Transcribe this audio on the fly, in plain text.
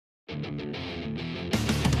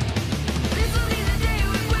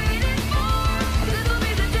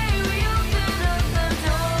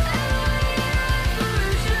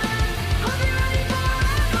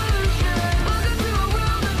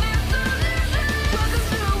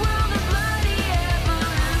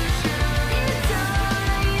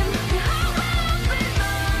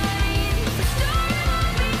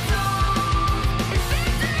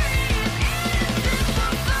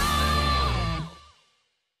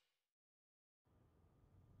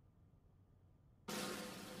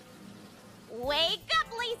Wake up,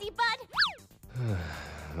 lazy bud!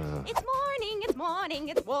 It's morning!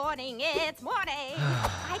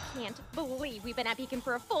 I can't believe we've been at Beacon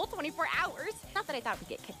for a full 24 hours. Not that I thought we'd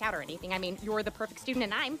get kicked out or anything. I mean, you're the perfect student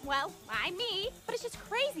and I'm me. But it's just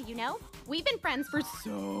crazy, you know? We've been friends for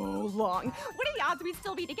so long. What are the odds we'd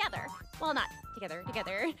still be together? Well, not together.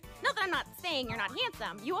 Not that I'm not saying you're not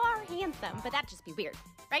handsome. You are handsome, but that'd just be weird,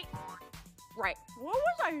 right? Right. What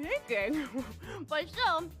was I thinking? But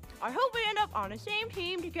still, I hope we end up on the same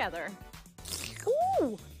team together.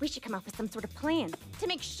 Ooh, we should come up with some sort of plan to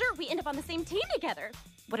make sure we end up on the same team together.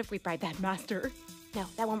 What if we bribe that master? No,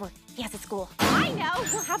 that won't work. He has a school. I know!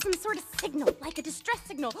 We'll have some sort of signal, like a distress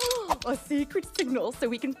signal. A secret signal, so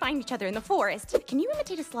we can find each other in the forest. Can you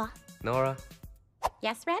imitate a sloth? Nora?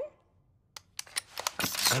 Yes, Ren?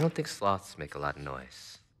 I don't think sloths make a lot of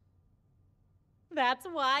noise. That's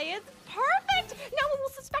why it's perfect! No one will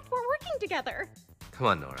suspect we're working together. Come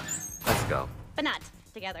on, Nora. Let's go. But not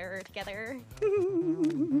together.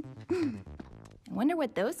 I wonder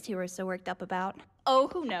what those two are so worked up about. Oh,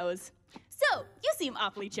 who knows? So, you seem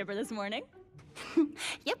awfully chipper this morning.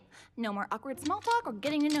 Yep, no more awkward small talk or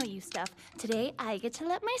getting to know you stuff. Today, I get to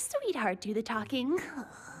let my sweetheart do the talking.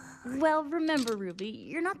 Well, remember, Ruby,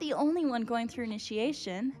 you're not the only one going through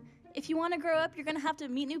initiation. If you want to grow up, you're going to have to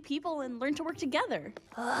meet new people and learn to work together.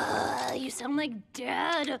 You sound like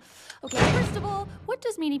Dad. Okay, first of all, what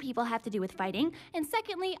does meeting people have to do with fighting? And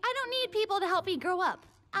secondly, I don't need people to help me grow up.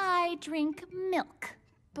 I drink milk.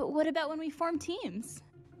 But what about when we form teams?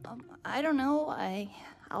 I don't know.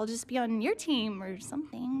 I'll just be on your team or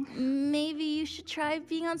something. Maybe you should try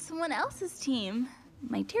being on someone else's team.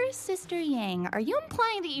 My dearest sister Yang, are you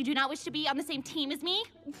implying that you do not wish to be on the same team as me?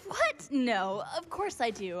 What? No, of course I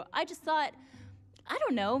do. I just thought, I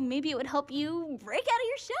don't know, maybe it would help you break out of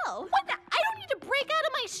your shell. What the? I don't need to break out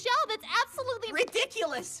of my shell. That's absolutely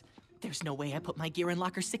ridiculous! There's no way I put my gear in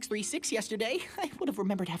locker 636 yesterday. I would have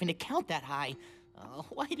remembered having to count that high. Oh,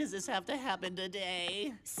 why does this have to happen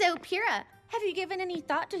today? So, Pyrrha, have you given any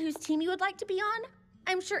thought to whose team you would like to be on?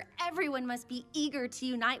 I'm sure everyone must be eager to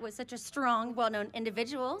unite with such a strong, well-known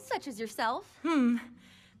individual, such as yourself. I'm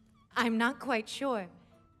not quite sure.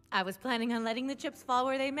 I was planning on letting the chips fall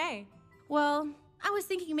where they may. Well, I was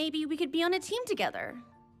thinking maybe we could be on a team together.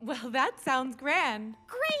 Well, that sounds grand.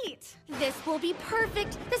 Great! This will be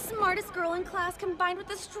perfect. The smartest girl in class combined with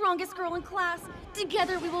the strongest girl in class.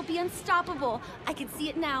 Together we will be unstoppable. I can see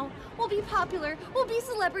it now. We'll be popular. We'll be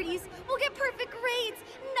celebrities. We'll get perfect grades.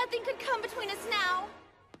 Nothing could come between us now.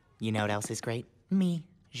 You know what else is great? Me,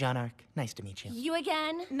 Jean-Arc. Nice to meet you. You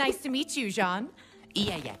again? Nice to meet you, Jean.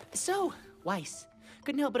 Yeah. So, Weiss,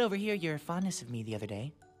 couldn't help but overhear your fondness of me the other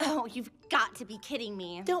day. Oh, you've got to be kidding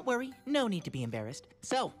me. Don't worry, no need to be embarrassed.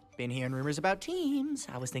 So, been hearing rumors about teams.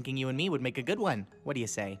 I was thinking you and me would make a good one. What do you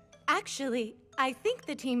say? Actually, I think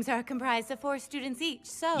the teams are comprised of 4 students each,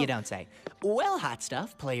 so... You don't say. Well, hot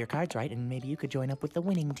stuff. Play your cards right, and maybe you could join up with the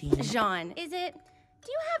winning team. Jean, is it...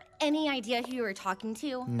 Do you have any idea who you were talking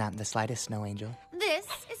to? Not in the slightest, Snow Angel. This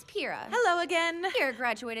is Pyrrha. Hello again. Pyrrha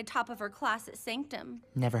graduated top of her class at Sanctum.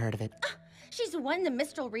 Never heard of it. She's won the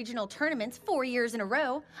Mistral Regional Tournaments 4 years in a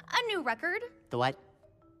row. A new record. The what?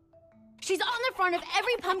 She's on the front of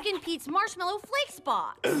every Pumpkin Pete's Marshmallow Flakes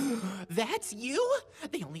box. That's you?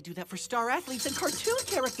 They only do that for star athletes and cartoon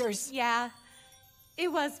characters. Yeah,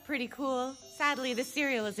 it was pretty cool. Sadly, the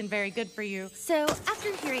cereal isn't very good for you. So,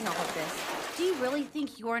 after hearing all of this, do you really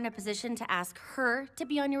think you're in a position to ask her to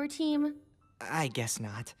be on your team? I guess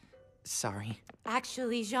not. Sorry.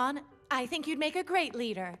 Actually, Jean, I think you'd make a great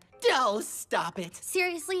leader. Oh, stop it.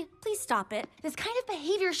 Seriously, please stop it. This kind of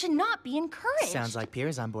behavior should not be encouraged. Sounds like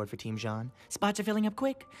Pierre's on board for Team Jean. Spots are filling up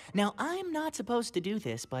quick. Now, I'm not supposed to do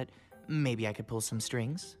this, but maybe I could pull some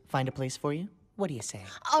strings, find a place for you. What do you say?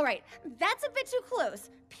 All right, that's a bit too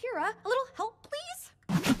close. Pyrrha, a little help, please?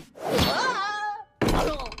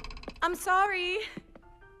 I'm sorry.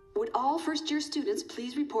 Would all first-year students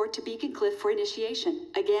please report to Beacon Cliff for initiation?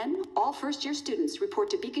 Again, all first-year students report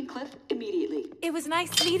to Beacon Cliff immediately. It was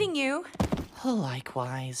nice meeting you.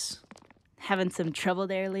 Likewise. Having some trouble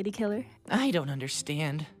there, Lady Killer? I don't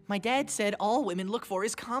understand. My dad said all women look for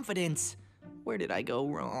is confidence. Where did I go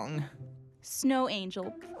wrong? Snow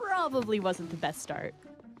Angel probably wasn't the best start.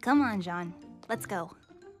 Come on, John. Let's go.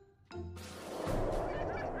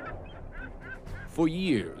 For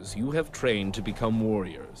years, you have trained to become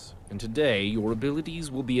warriors, and today your abilities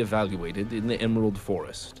will be evaluated in the Emerald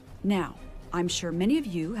Forest. Now, I'm sure many of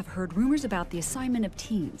you have heard rumors about the assignment of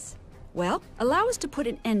teams. Well, allow us to put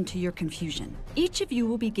an end to your confusion. Each of you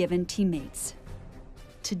will be given teammates.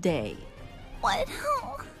 Today. What?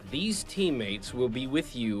 These teammates will be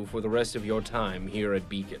with you for the rest of your time here at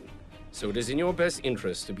Beacon, so it is in your best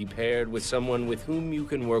interest to be paired with someone with whom you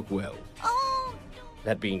can work well.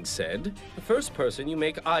 That being said, the first person you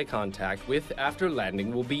make eye contact with after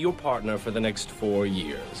landing will be your partner for the next 4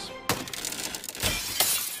 years.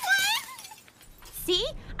 See?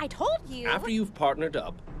 I told you. After you've partnered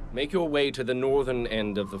up, make your way to the northern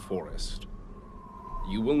end of the forest.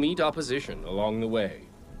 You will meet opposition along the way.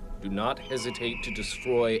 Do not hesitate to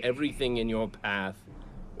destroy everything in your path,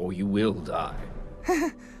 or you will die.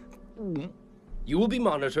 You will be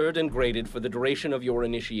monitored and graded for the duration of your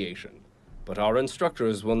initiation, but our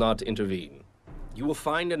instructors will not intervene. You will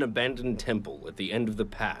find an abandoned temple at the end of the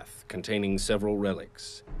path containing several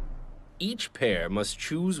relics. Each pair must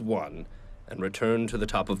choose one and return to the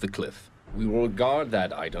top of the cliff. We will guard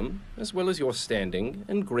that item, as well as your standing,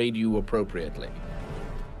 and grade you appropriately.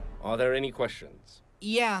 Are there any questions?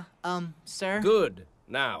 Yeah, sir? Good.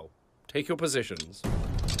 Now, take your positions.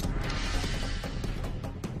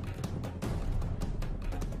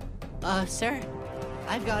 Sir?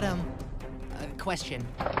 I've got, a question.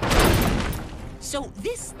 So,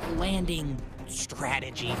 this landing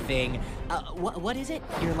strategy thing, what is it?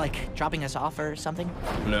 You're, like, dropping us off or something?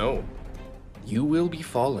 No. You will be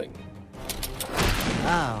falling.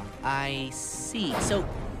 Oh, I see. So,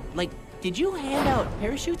 like, did you hand out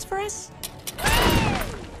parachutes for us?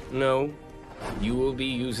 No. You will be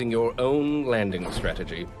using your own landing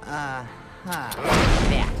strategy. That.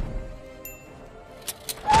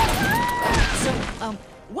 So,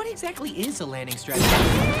 what exactly is a landing strategy?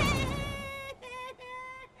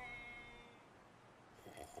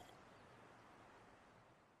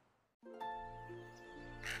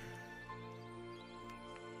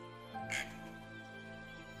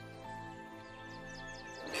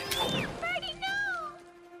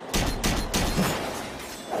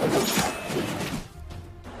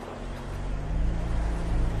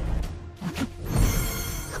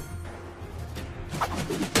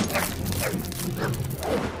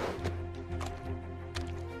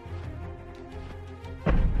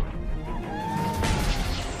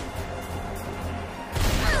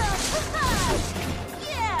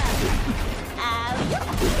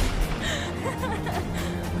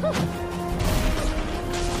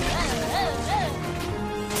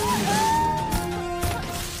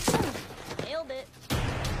 Nailed it.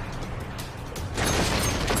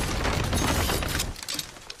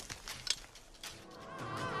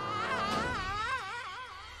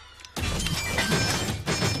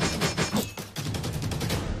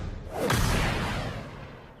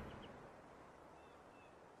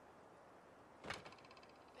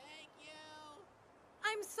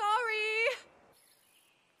 I'm sorry.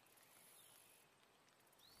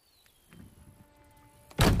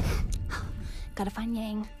 Gotta find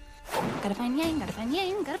Yang. Gotta find Yang, gotta find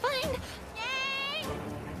Yang, gotta find Yang!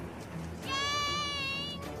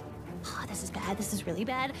 Yang! Oh, this is bad, this is really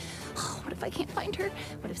bad. Oh, what if I can't find her?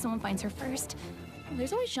 What if someone finds her first? Well,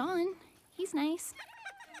 there's always Jean. He's nice.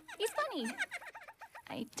 He's funny.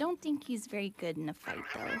 I don't think he's very good in a fight,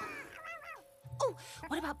 though. Oh,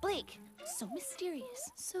 what about Blake? So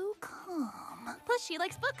mysterious, so calm. Plus, she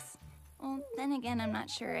likes books. Well, then again, I'm not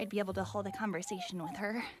sure I'd be able to hold a conversation with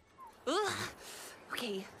her. Ugh.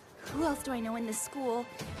 Okay, who else do I know in this school?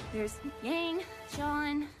 There's Yang,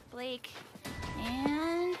 John, Blake,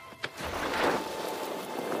 and...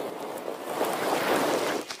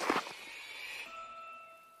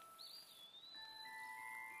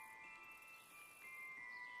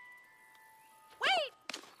 Wait!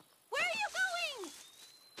 Where are you going?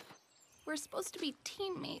 We're supposed to be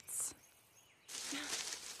teammates.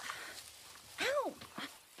 Ow!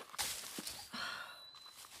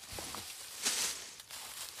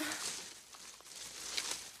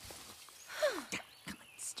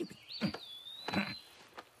 Stupid.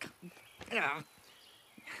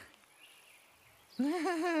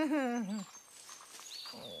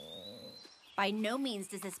 By no means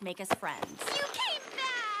does this make us friends. You came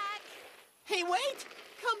back! Hey, wait!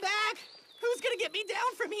 Come back! Who's gonna get me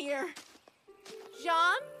down from here?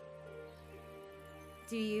 Jean?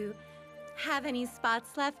 Do you have any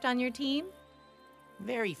spots left on your team?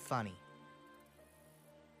 Very funny.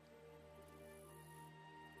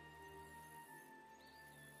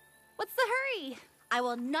 What's the hurry? I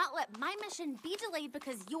will not let my mission be delayed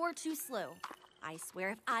because you're too slow. I swear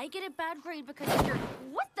if I get a bad grade because of your...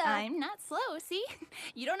 What the... I'm not slow, see?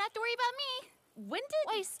 You don't have to worry about me. When did...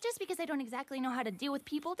 Weiss, just because I don't exactly know how to deal with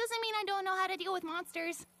people doesn't mean I don't know how to deal with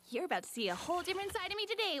monsters. You're about to see a whole different side of me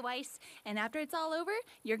today, Weiss. And after it's all over,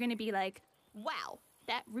 you're gonna be like, wow,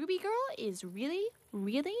 that Ruby girl is really,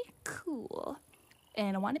 really cool.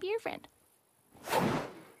 And I want to be your friend.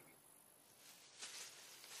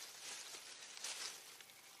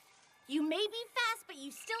 You may be fast, but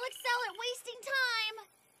you still excel at wasting time.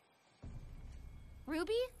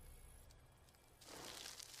 Ruby?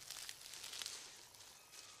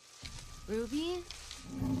 Ruby?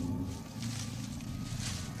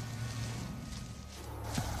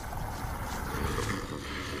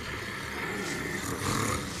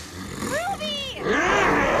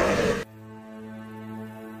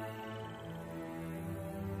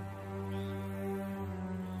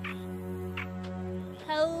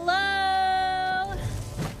 Hello?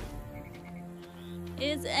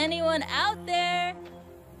 Is anyone out there?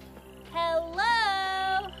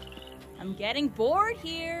 Hello? I'm getting bored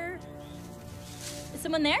here. Is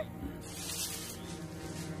someone there?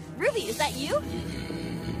 Ruby, is that you?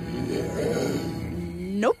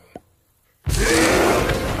 Nope.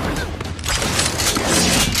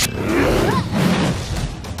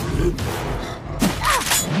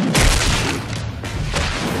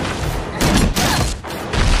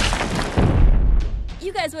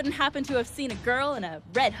 You guys wouldn't happen to have seen a girl in a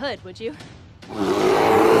red hood, would you?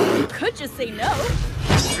 You could just say no.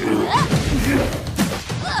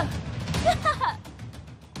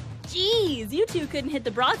 Jeez, you two couldn't hit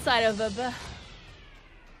the broadside of a...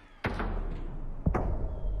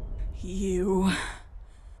 You...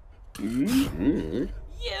 You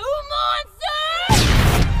monster!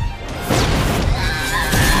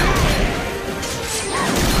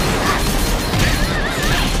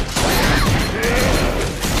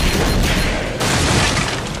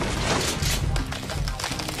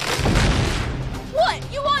 What?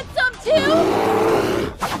 You want some too?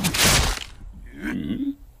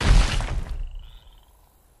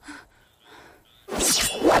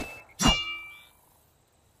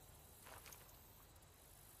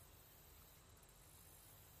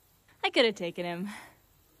 I could have taken him.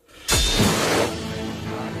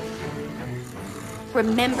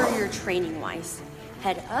 Remember your training, Weiss.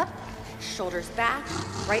 Head up, shoulders back,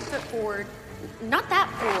 right foot forward. Not that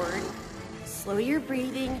forward. Slow your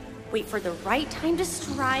breathing, wait for the right time to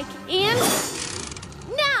strike, and...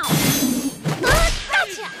 Now!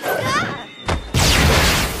 Gotcha! Ah!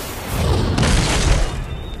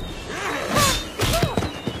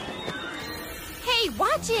 Hey,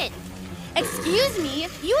 watch it! Excuse me,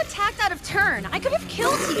 you attacked out of turn. I could have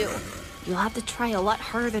killed you. You'll have to try a lot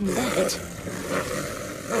harder than that.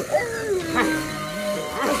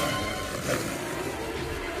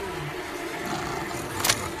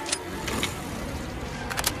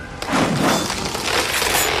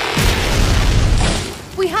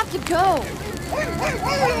 We have to go.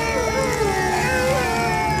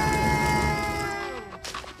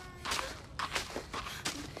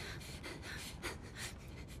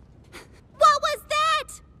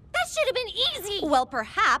 Well,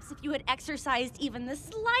 perhaps if you had exercised even the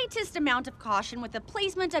slightest amount of caution with the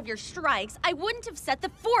placement of your strikes, I wouldn't have set the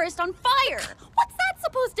forest on fire. What's that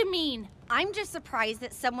supposed to mean? I'm just surprised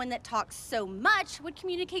that someone that talks so much would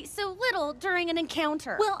communicate so little during an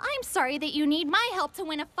encounter. Well, I'm sorry that you need my help to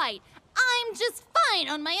win a fight. I'm just fine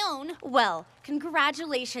on my own. Well,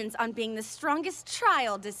 congratulations on being the strongest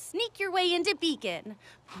child to sneak your way into Beacon.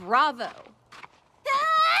 Bravo.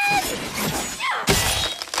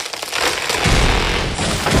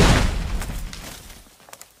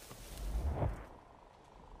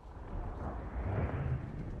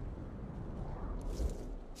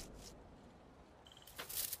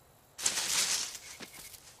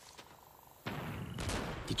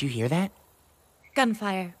 Did you hear that?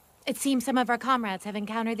 Gunfire. It seems some of our comrades have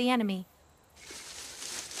encountered the enemy.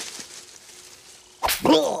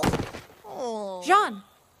 Jean!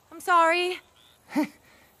 I'm sorry.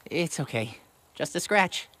 It's okay. Just a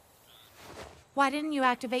scratch. Why didn't you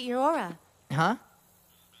activate your aura? Huh?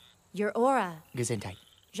 Your aura. Gesundheit.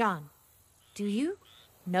 Jean, do you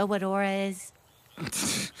know what aura is?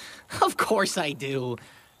 Of course I do.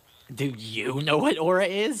 Do you know what aura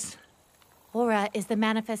is? Aura is the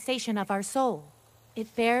manifestation of our soul.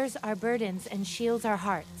 It bears our burdens and shields our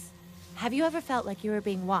hearts. Have you ever felt like you were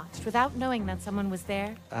being watched without knowing that someone was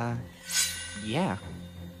there? Yeah.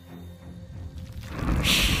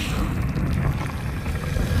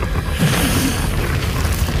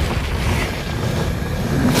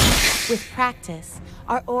 With practice,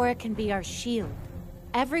 our aura can be our shield.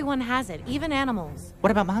 Everyone has it, even animals.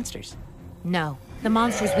 What about monsters? No, the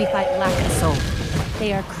monsters we fight lack a soul.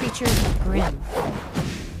 They are creatures of Grim.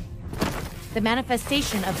 The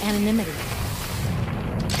manifestation of anonymity.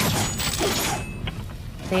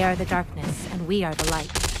 They are the darkness, and we are the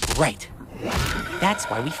light. Right. That's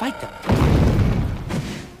why we fight them.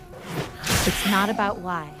 It's not about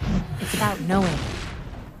why. It's about knowing.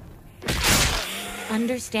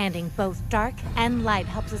 Understanding both dark and light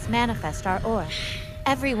helps us manifest our aura.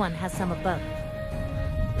 Everyone has some of both.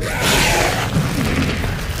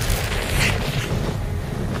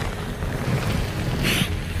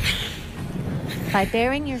 By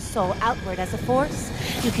bearing your soul outward as a force,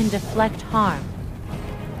 you can deflect harm.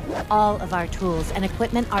 All of our tools and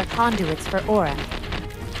equipment are conduits for aura.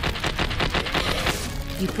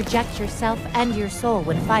 You project yourself and your soul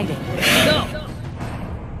when fighting. No!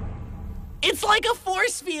 It's like a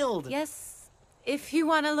force field! Yes, if you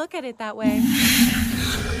want to look at it that way.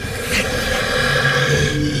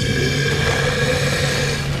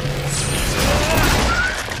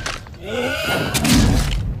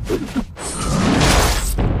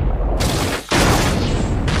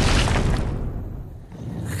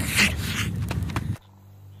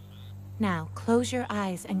 Now, close your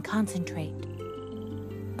eyes and concentrate.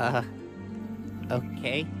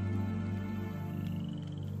 Okay.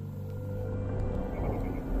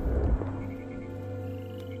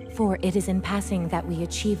 For it is in passing that we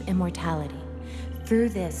achieve immortality. Through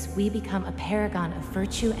this, we become a paragon of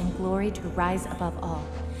virtue and glory to rise above all,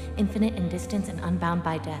 infinite in distance and unbound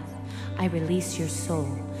by death. I release your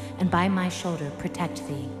soul, and by my shoulder protect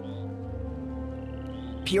thee.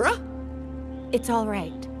 Pyrrha? It's all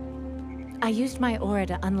right. I used my aura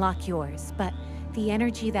to unlock yours, but the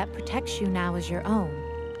energy that protects you now is your own.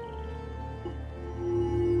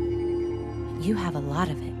 You have a lot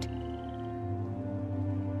of it.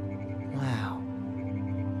 Wow.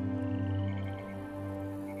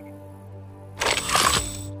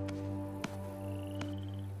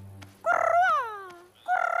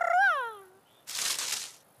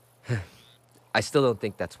 I still don't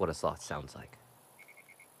think that's what a sloth sounds like.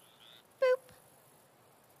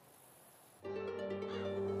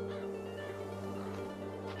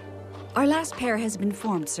 Our last pair has been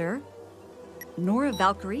formed, sir. Nora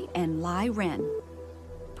Valkyrie and Lai Ren.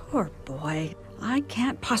 Poor boy. I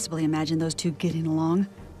can't possibly imagine those two getting along.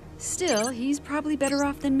 Still, he's probably better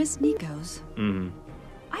off than Miss Nico's.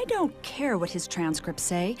 I don't care what his transcripts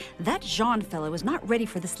say. That Jean fellow is not ready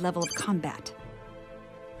for this level of combat.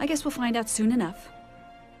 I guess we'll find out soon enough.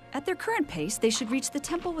 At their current pace, they should reach the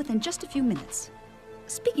temple within just a few minutes.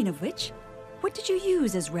 Speaking of which, what did you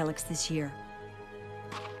use as relics this year?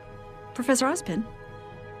 Professor Ozpin?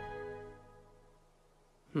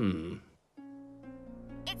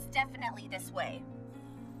 It's definitely this way.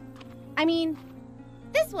 I mean,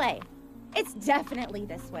 this way. It's definitely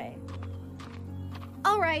this way.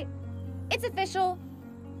 All right, it's official.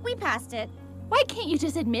 We passed it. Why can't you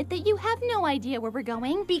just admit that you have no idea where we're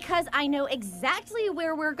going? Because I know exactly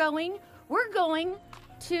where we're going. We're going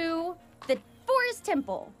to the Forest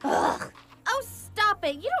Temple. Ugh. Oh, stop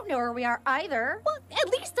it. You don't know where we are either. Well, at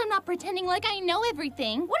least I'm not pretending like I know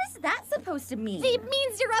everything. What is that supposed to mean? It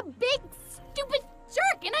means you're a big, stupid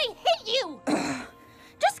jerk, and I hate you!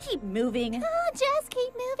 Just keep moving. Oh, just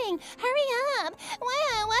keep moving. Hurry up.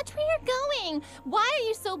 Wow, watch where you're going. Why are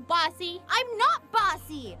you so bossy? I'm not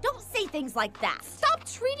bossy. Don't say things like that. Stop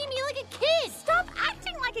treating me like a kid. Stop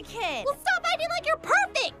acting like a kid. Well, stop acting like you're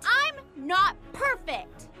perfect. I'm not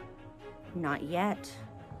perfect. Not yet.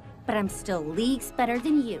 But I'm still leagues better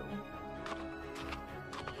than you.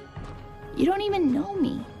 You don't even know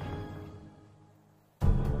me.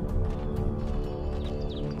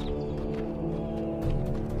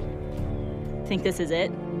 Think this is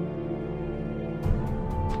it?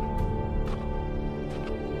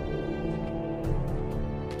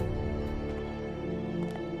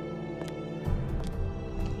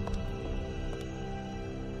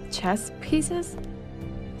 Chess pieces?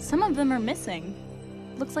 Some of them are missing.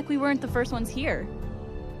 Looks like we weren't the first ones here.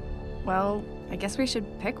 Well, I guess we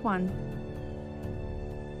should pick one.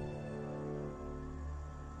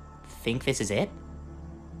 Think this is it?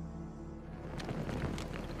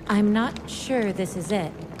 I'm not sure this is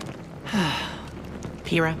it.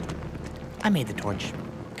 Pyrrha, I made the torch.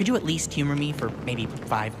 Could you at least humor me for maybe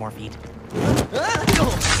 5 more feet?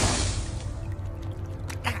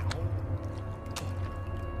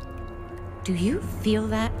 Do you feel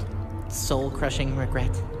that? Soul-crushing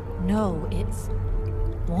regret. No, it's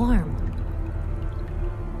warm.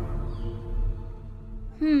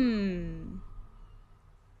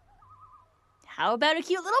 How about a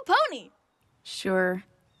cute little pony? Sure.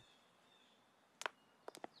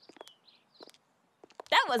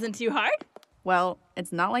 That wasn't too hard. Well,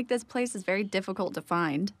 it's not like this place is very difficult to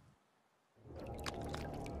find.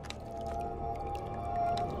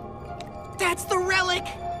 That's the relic!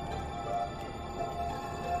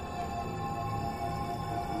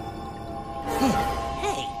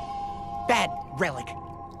 Hey! Bad relic.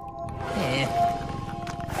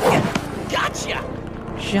 Gotcha!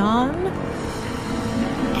 Jean?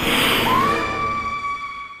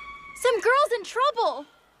 Some girl's in trouble.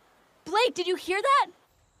 Blake, did you hear that?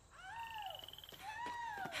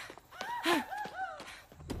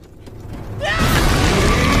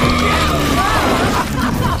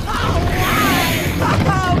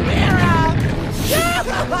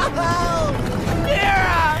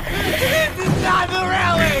 Mira! This is not the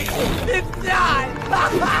relic! It's not!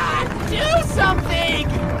 Do something!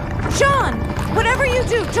 Jean! Whatever you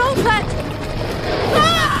do, don't let...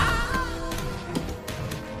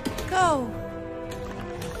 Go.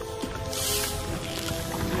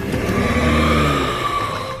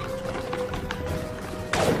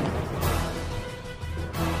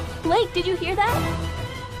 Blake, did you hear that?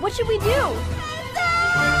 What should we do?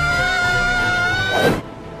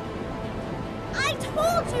 I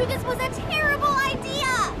told you this was a terrible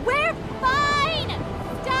idea! We're fine!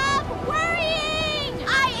 Stop worrying!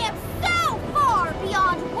 I am so far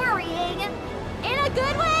beyond worrying! In a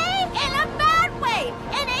good way? In a bad way!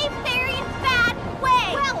 In a very bad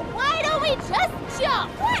way! Well, why don't we just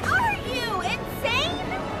jump? What are you,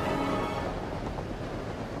 insane?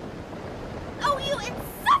 Oh, you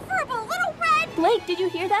insufferable little red! Blake, did you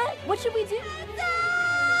hear that? What should we do?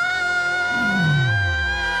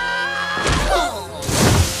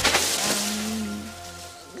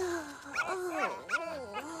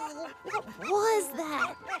 What was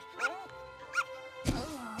that?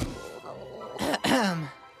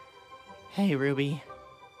 Hey, Ruby.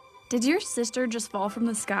 Did your sister just fall from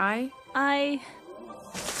the sky?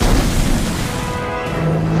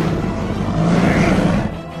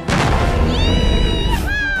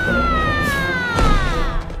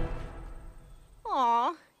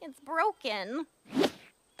 Aw, it's broken.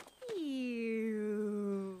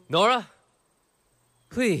 Ew. Nora?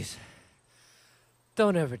 Please.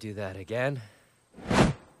 Don't ever do that again.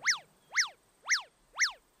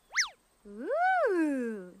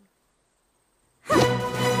 Ooh.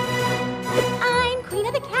 I'm queen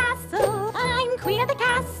of the castle. I'm queen of the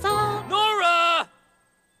castle. Nora!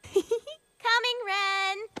 Coming,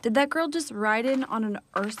 Ren. Did that girl just ride in on an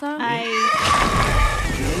Ursa?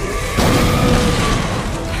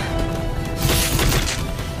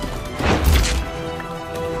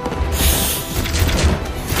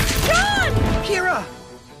 Kira!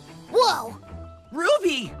 Whoa.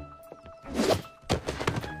 Ruby!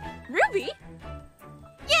 Ruby?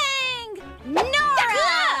 Yang!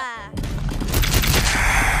 Nora!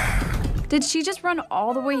 Did she just run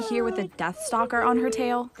all the way here with a Deathstalker on her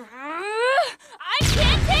tail? I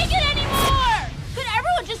can't take it anymore! Could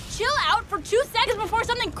everyone just chill out for 2 seconds before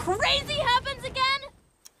something crazy happens again?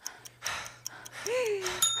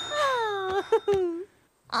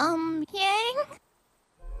 Yang?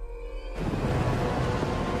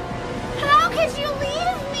 How could you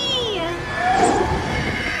leave me?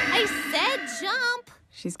 I said jump.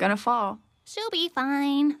 She's gonna fall. She'll be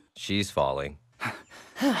fine. She's falling.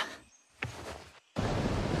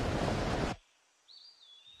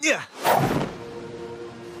 Yeah.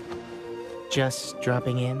 Just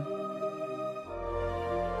dropping in.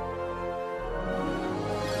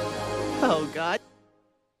 Oh, God.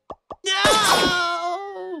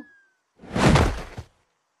 No!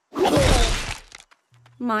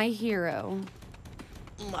 My hero.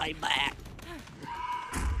 My back.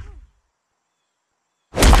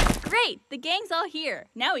 Great, the gang's all here.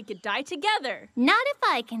 Now we could die together. Not if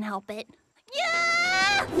I can help it.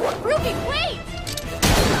 Yeah! Ruby, wait!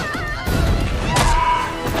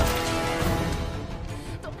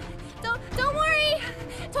 Don't worry.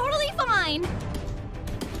 Totally fine.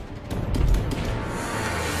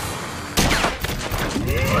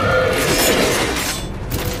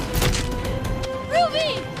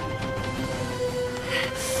 Ruby!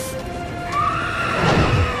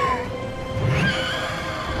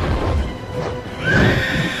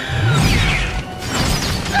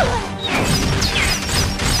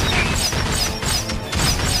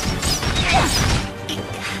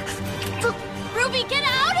 Ruby, get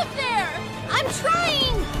out of there! I'm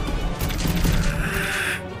trying!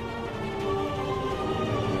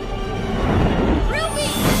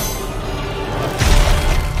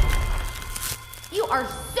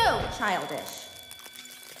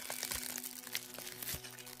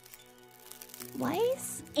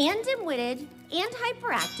 and dim-witted and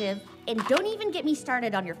hyperactive, and don't even get me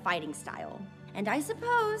started on your fighting style. And I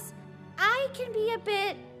suppose I can be a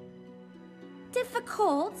bit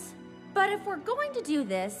difficult, but if we're going to do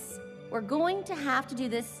this, we're going to have to do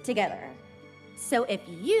this together. So if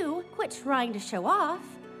you quit trying to show off,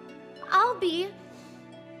 I'll be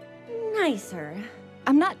nicer.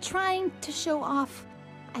 I'm not trying to show off.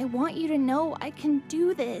 I want you to know I can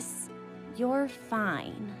do this. You're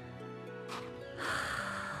fine.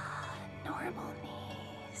 Normal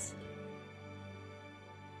knees.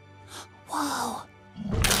 Whoa.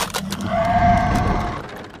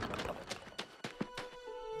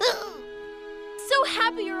 So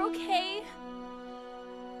happy you're okay.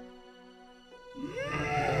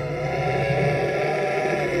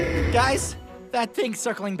 Guys, that thing's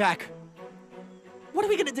circling back. What are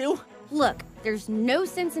we gonna do? Look, there's no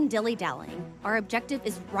sense in dilly-dallying. Our objective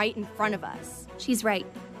is right in front of us. She's right.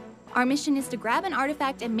 Our mission is to grab an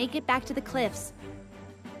artifact and make it back to the cliffs.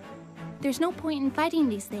 There's no point in fighting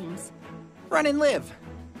these things. Run and live.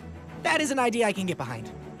 That is an idea I can get behind.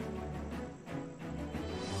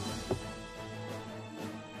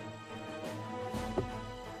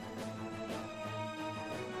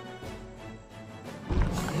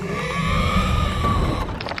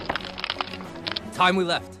 Time we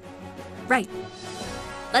left. Right.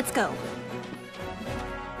 Let's go.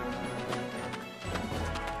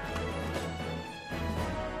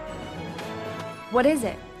 What is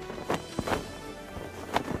it?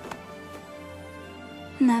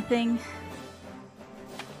 Nothing.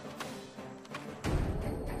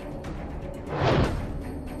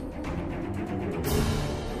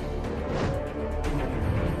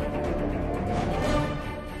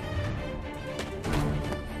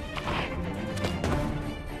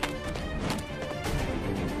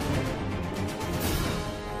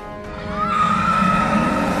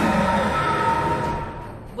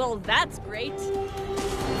 Well, that's great.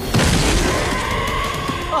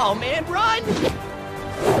 Oh man, run!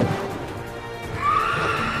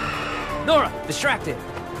 Nora, distracted.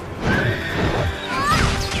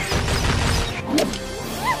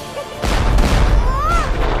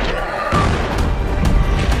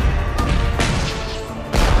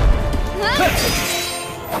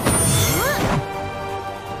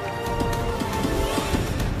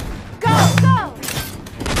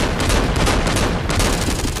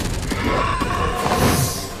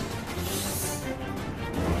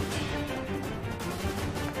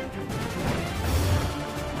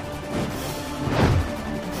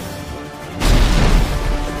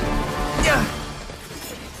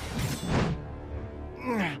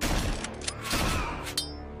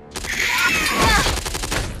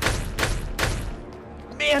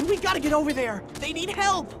 Man, we gotta get over there. They need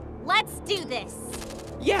help. Let's do this.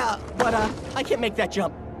 Yeah, but I can't make that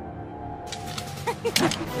jump.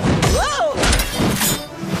 Whoa!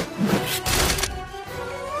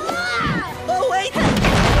 Oh wait!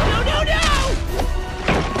 No, no, no!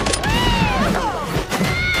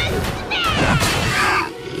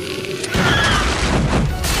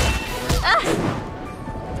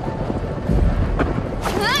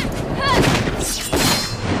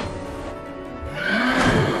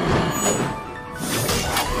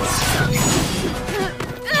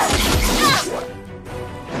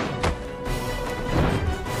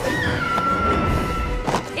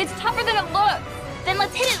 It's tougher than it looks. Then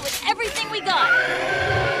let's hit it with everything we got.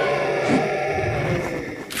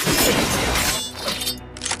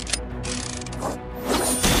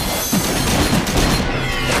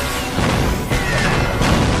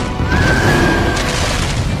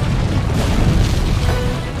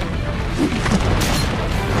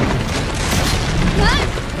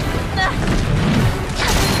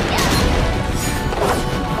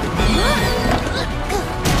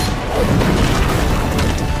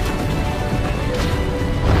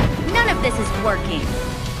 None of this is working.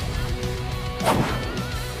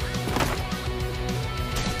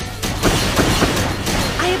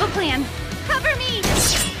 I have a plan. Cover me!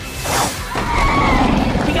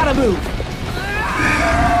 We gotta move.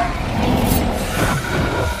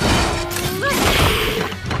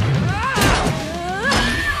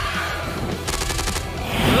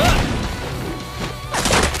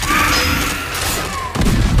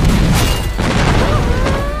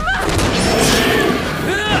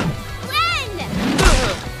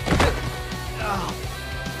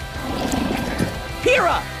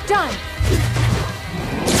 Pyrrha! Done.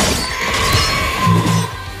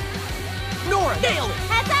 Nora, nailed it!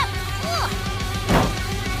 Heads up!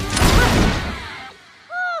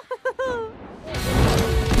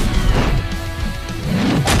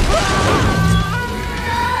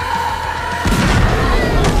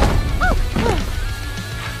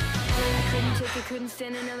 ticket, couldn't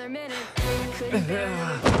stand another minute. Couldn't bear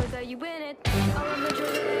another day without you in it. All of the joy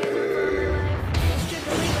that I had from my life. Stripped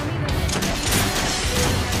away from me the minute that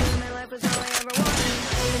you my life was all I ever wanted.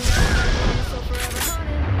 And now I'm so forever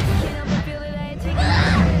haunted. Can't help but feel that I had taken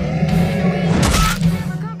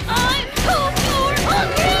I'm so hungry!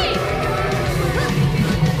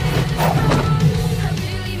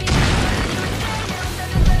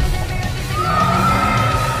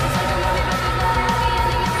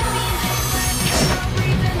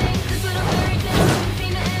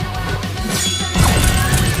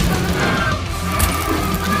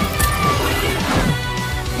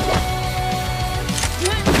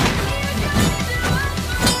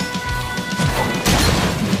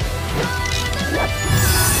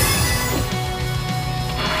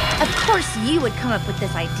 Of course you would come up with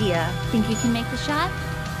this idea. Think you can make the shot?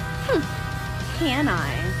 Can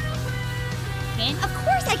I? Of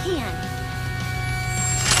course I can!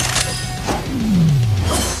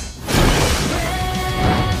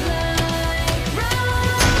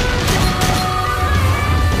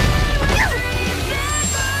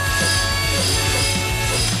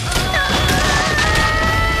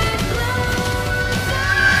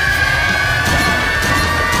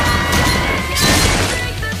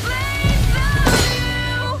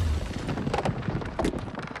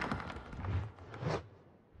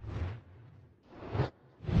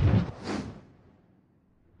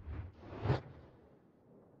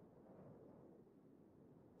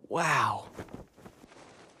 Wow.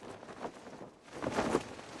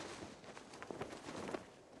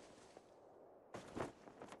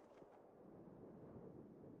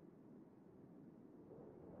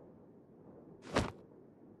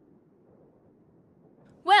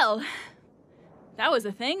 Well, that was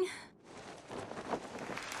a thing.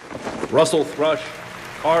 Russell Thrush,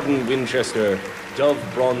 Arden Winchester, Dove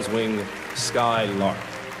Bronzewing, Sky Lark.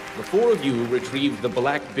 The four of you retrieved the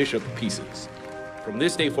Black Bishop pieces. From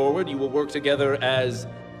this day forward, you will work together as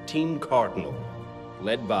Team Cardinal,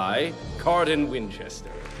 led by Carden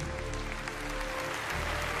Winchester.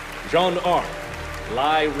 Jean Arc,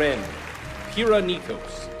 Lai Ren, Kira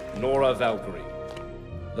Nikos, Nora Valkyrie.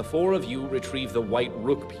 The four of you retrieve the White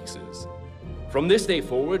Rook pieces. From this day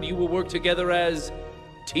forward, you will work together as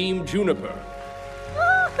Team Juniper,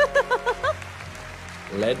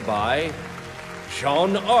 led by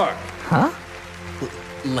Jean Arc. Huh?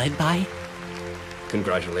 Led by?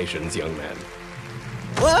 Congratulations, young man.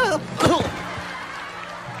 Whoa!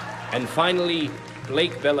 And finally,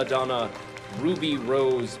 Blake Belladonna, Ruby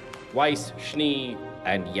Rose, Weiss Schnee,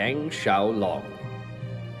 and Yang Xiao Long.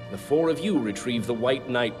 The four of you retrieve the White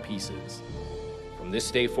Knight pieces. From this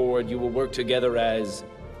day forward, you will work together as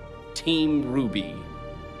Team Ruby,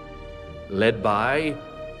 led by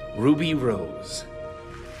Ruby Rose.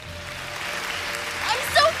 I'm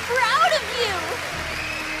so proud of you!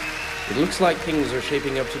 It looks like things are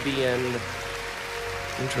shaping up to be an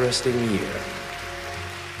interesting year.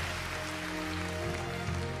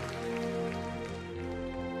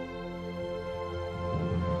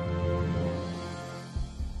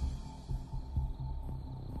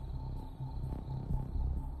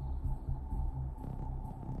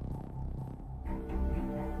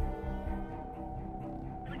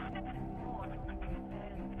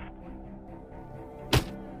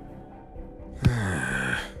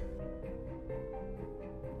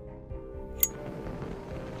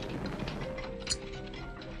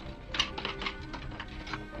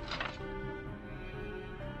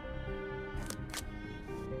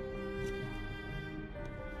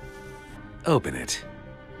 Open it.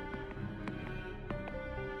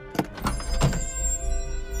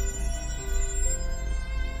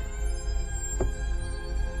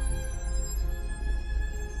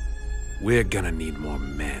 We're gonna need more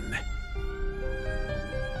men.